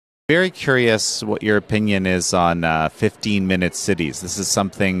Very curious what your opinion is on 15-minute cities. This is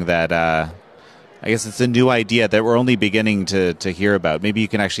something that I guess it's a new idea that we're only beginning to hear about. Maybe you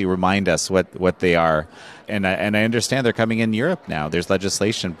can actually remind us what they are. And I understand they're coming in Europe now. There's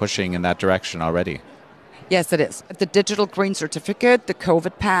legislation pushing in that direction already. Yes, it is. The digital green certificate, the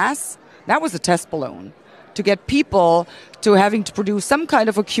COVID pass, that was a test balloon to get people to having to produce some kind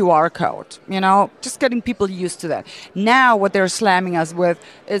of a QR code, just getting people used to that. Now what they're slamming us with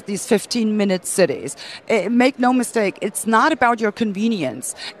is these 15-minute cities. Make no mistake, it's not about your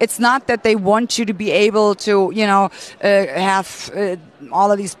convenience. It's not that they want you to be able to, have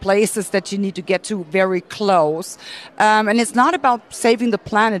all of these places that you need to get to very close. And it's not about saving the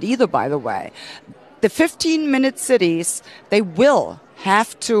planet either, by the way. The 15-minute cities, they will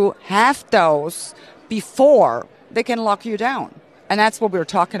have to have those before they can lock you down. And that's what we're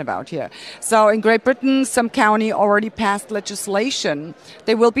talking about here. So in Great Britain, some county already passed legislation.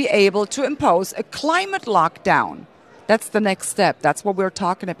 They will be able to impose a climate lockdown. That's the next step. That's what we're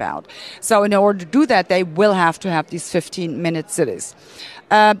talking about. So in order to do that, they will have to have these 15-minute cities.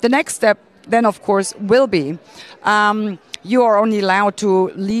 The next step then, of course, will be you are only allowed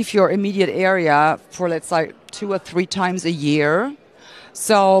to leave your immediate area for, let's say, 2 or 3 times a year.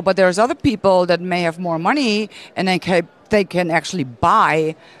 So, but there's other people that may have more money and they can actually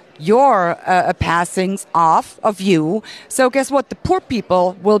buy your passings off of you. So guess what? The poor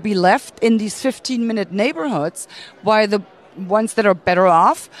people will be left in these 15-minute neighborhoods while the ones that are better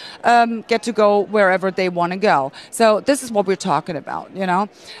off get to go wherever they want to go. So this is what we're talking about,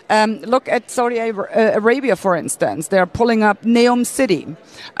 Look at Saudi Arabia, for instance. They're pulling up Neom City.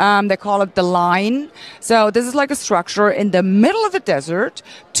 They call it the Line. So this is like a structure in the middle of the desert,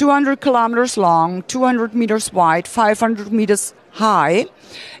 200 kilometers long, 200 meters wide, 500 meters high,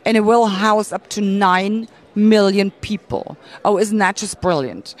 and it will house up to 9 million people. Oh, isn't that just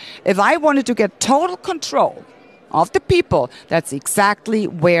brilliant? If I wanted to get total control of the people, that's exactly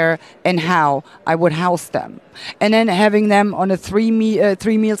where and how I would house them. And then having them on a 3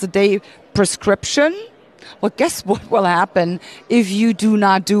 meals a day prescription, well, guess what will happen if you do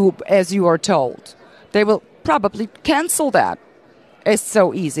not do as you are told? They will probably cancel that. It's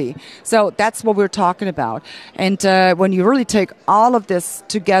so easy. So that's what we're talking about. And when you really take all of this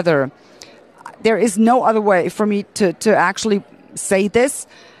together, there is no other way for me to actually say this.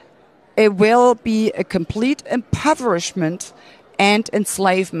 It will be a complete impoverishment and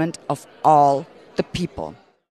enslavement of all the people.